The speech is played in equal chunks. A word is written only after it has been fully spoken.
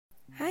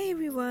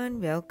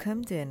everyone,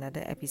 welcome to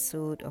another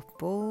episode of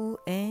Bold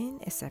and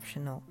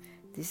Exceptional.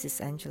 This is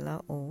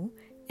Angela O,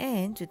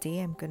 and today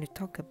I'm going to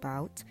talk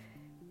about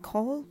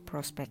call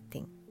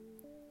prospecting.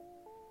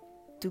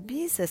 To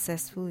be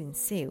successful in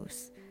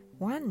sales,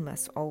 one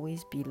must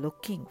always be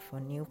looking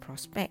for new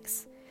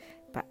prospects.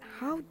 But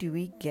how do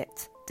we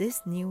get these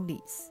new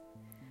leads?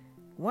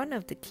 One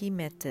of the key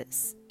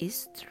methods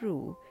is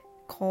through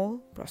call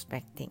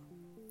prospecting.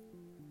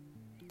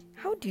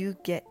 How do you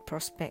get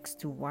prospects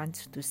to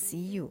want to see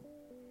you?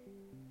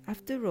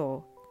 After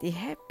all, they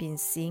have been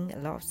seeing a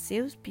lot of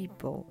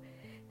salespeople,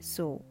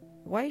 so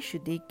why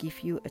should they give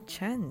you a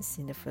chance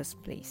in the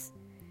first place?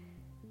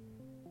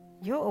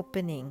 Your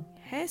opening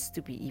has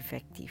to be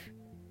effective.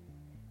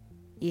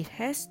 It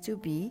has to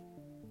be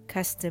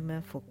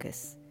customer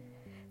focused.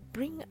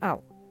 Bring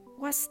out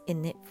what's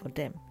in it for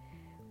them.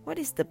 What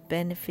is the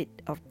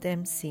benefit of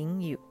them seeing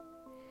you?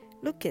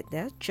 Look at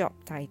their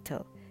job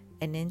title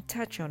and then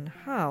touch on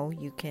how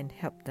you can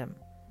help them.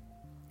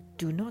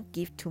 Do not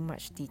give too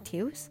much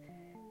details,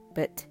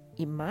 but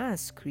it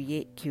must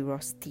create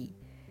curiosity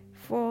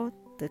for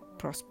the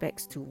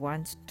prospects to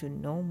want to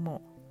know more.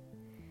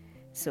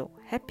 So,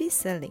 happy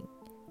selling!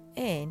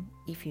 And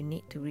if you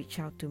need to reach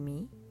out to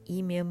me,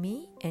 email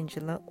me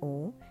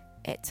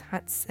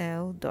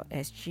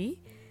angelao@heartsell.sg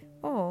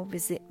or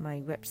visit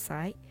my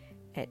website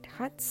at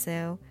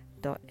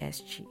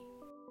heartsell.sg.